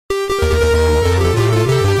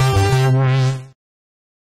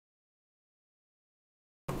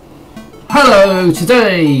Hello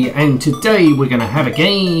today we're going to have a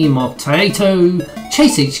game of Taito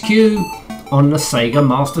Chase H.Q on the SEGA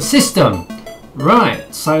Master System. Right,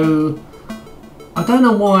 so I don't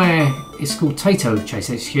know why it's called Taito Chase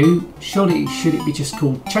H.Q. Surely should it be just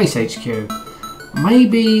called Chase H.Q?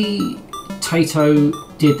 Maybe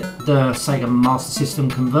Taito did the SEGA Master System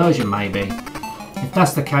conversion, maybe. If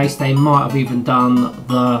that's the case, they might have even done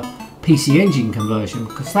the PC Engine conversion,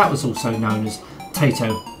 because that was also known as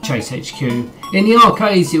Taito Chase HQ. In the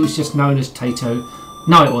arcades it was just known as Taito.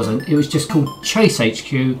 No, it wasn't. It was just called Chase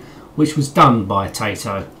HQ, which was done by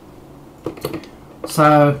Taito.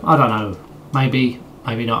 So, I don't know. Maybe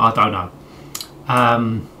not. I don't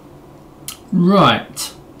know.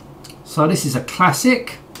 Right. So this is a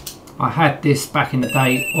classic. I had this back in the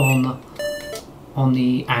day on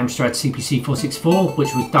the Amstrad CPC 464,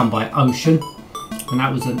 which was done by Ocean. And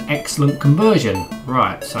that was an excellent conversion.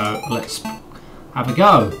 Right, so let's have a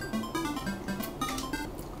go.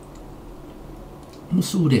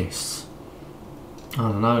 What's all this? I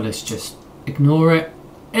don't know, let's just ignore it.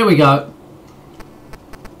 Here we go.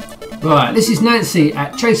 Right, this is Nancy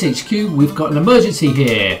at Chase HQ. We've got an emergency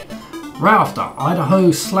here. Rafter,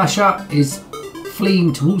 Idaho slasher is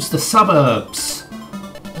fleeing towards the suburbs.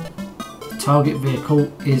 The target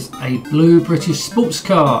vehicle is a blue British sports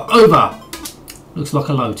car. Over. Looks like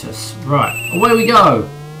a Lotus. Right, away we go.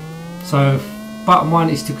 So button 1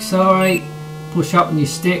 is to accelerate. Push up on your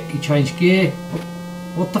stick, you change gear.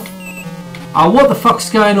 What the what the fuck's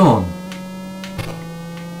going on?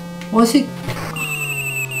 What is it?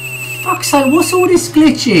 Fuck's sake, what's all this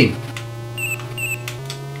glitching?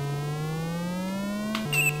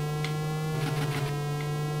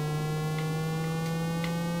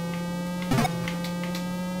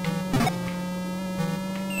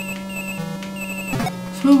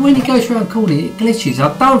 So when it goes around corner it glitches.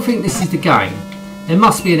 I don't think this is the game. There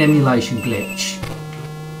must be an emulation glitch.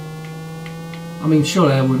 I mean,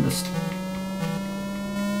 surely I wouldn't have...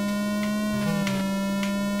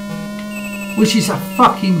 Which is a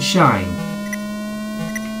fucking shame.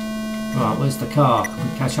 Right, where's the car? Can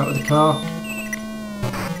we catch up with the car?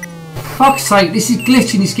 Fuck's sake, this is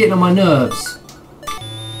glitching, it's getting on my nerves.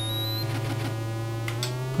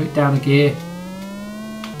 Put it down a gear.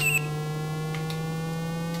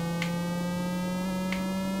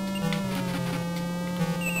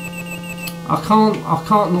 I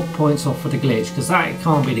can't knock points off for the glitch, because that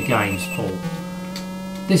can't be the game's fault.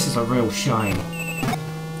 This is a real shame.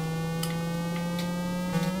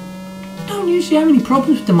 I don't usually have any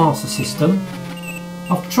problems with the Master System.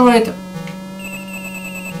 I've tried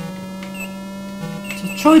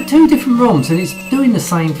 2 different ROMs and it's doing the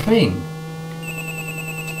same thing.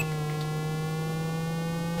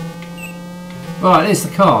 Right, there's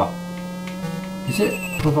the car. Is it?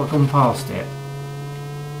 Or have I gone past it?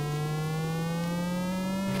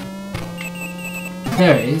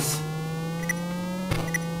 There it is.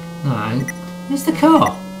 No, where's the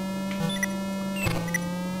car?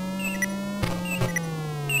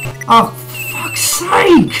 Oh, fuck's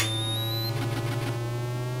sake!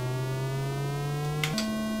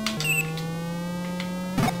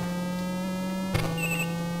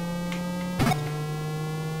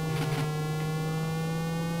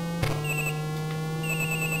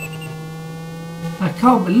 I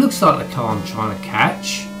can't, it looks like the car I'm trying to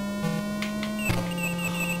catch.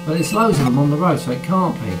 But there's loads of them on the road, so it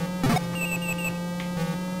can't be.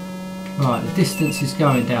 Right, the distance is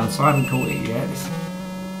going down, so I haven't caught it yet.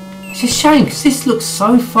 It's a shame, because this looks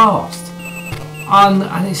so fast. And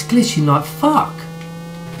it's glitching like fuck.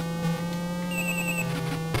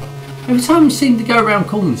 Every time you seem to go around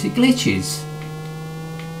corners, it glitches.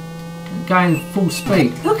 Going full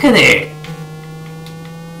speed. Look at it!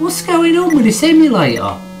 What's going on with this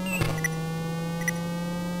emulator?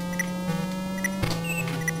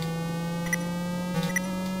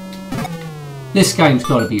 This game's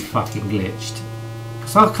got to be fucking glitched.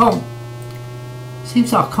 Because I can't...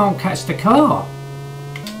 Seems like I can't catch the car.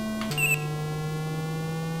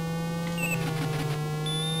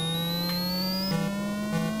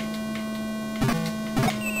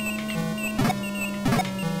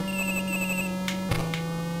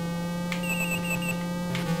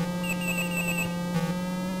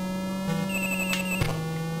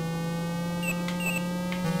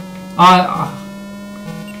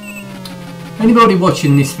 Anybody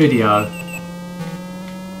watching this video,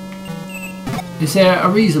 is there a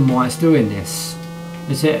reason why it's doing this?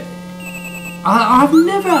 Is it... I've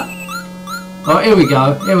never... Oh, here we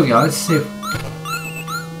go, let's see if...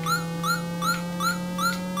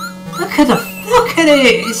 Look at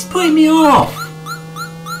it, it's putting me off.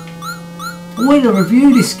 I want to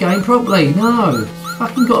review this game properly, no.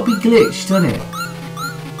 fucking got to be glitched, doesn't it?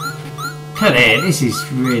 Look at it, this is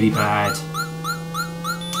really bad.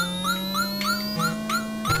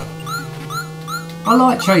 I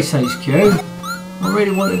like Chase HQ. I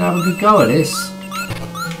really wanted to have a good go at this.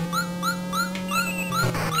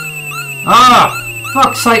 Ah!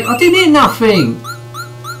 Fuck's sake, I didn't hit nothing!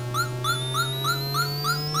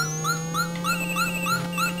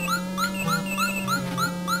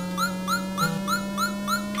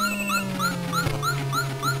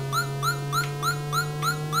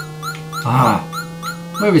 Ah!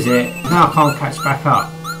 Where is it? Now I can't catch back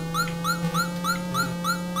up.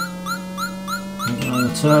 On the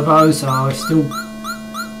turbos, oh, it's still...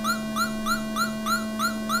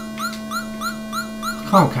 I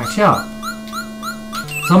can't catch up.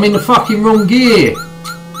 So I'm in the fucking wrong gear.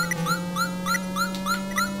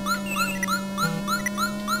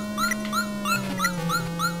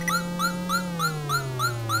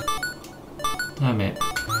 Damn it.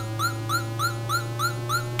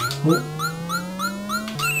 Oh.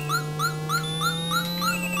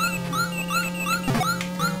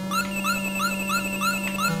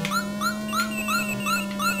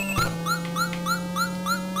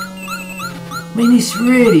 I mean, it's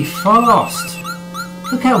really fast.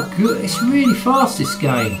 Look how good, it's really fast, this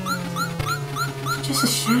game. It's just a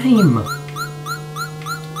shame.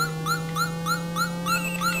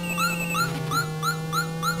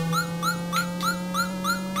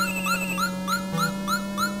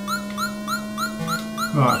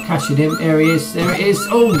 Right, catching him, there he is, there it is.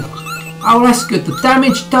 Oh, that's good. The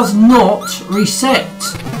damage does not reset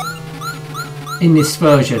in this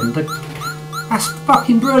version. That's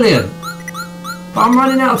fucking brilliant. But I'm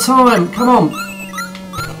running out of time. Come on.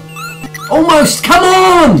 Almost. Come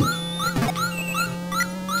on.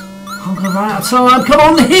 I'm going to run out of time. Come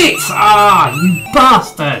on, the hits. Ah, you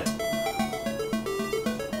bastard.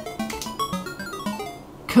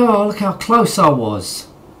 God, look how close I was.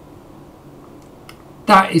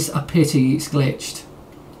 That is a pity it's glitched.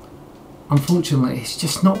 Unfortunately, it's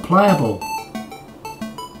just not playable.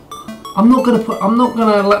 I'm not going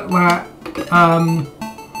to let that...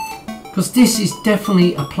 because this is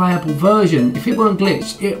definitely a playable version. If it weren't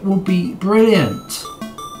glitched, it would be brilliant.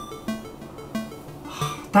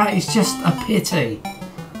 That is just a pity.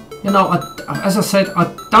 You know, as I said,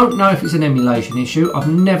 I don't know if it's an emulation issue. I've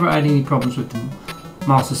never had any problems with the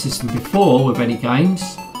Master System before with any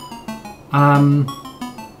games.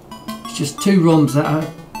 It's just two ROMs that are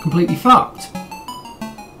completely fucked.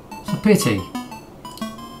 It's a pity.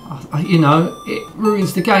 You know, it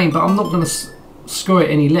ruins the game, but I'm not going to score it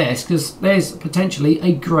any less because there's potentially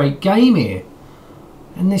a great game here,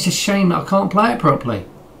 and it's a shame that I can't play it properly.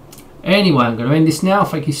 Anyway, I'm going to end this now.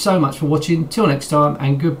 Thank you so much for watching. Till next time,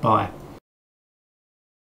 and goodbye.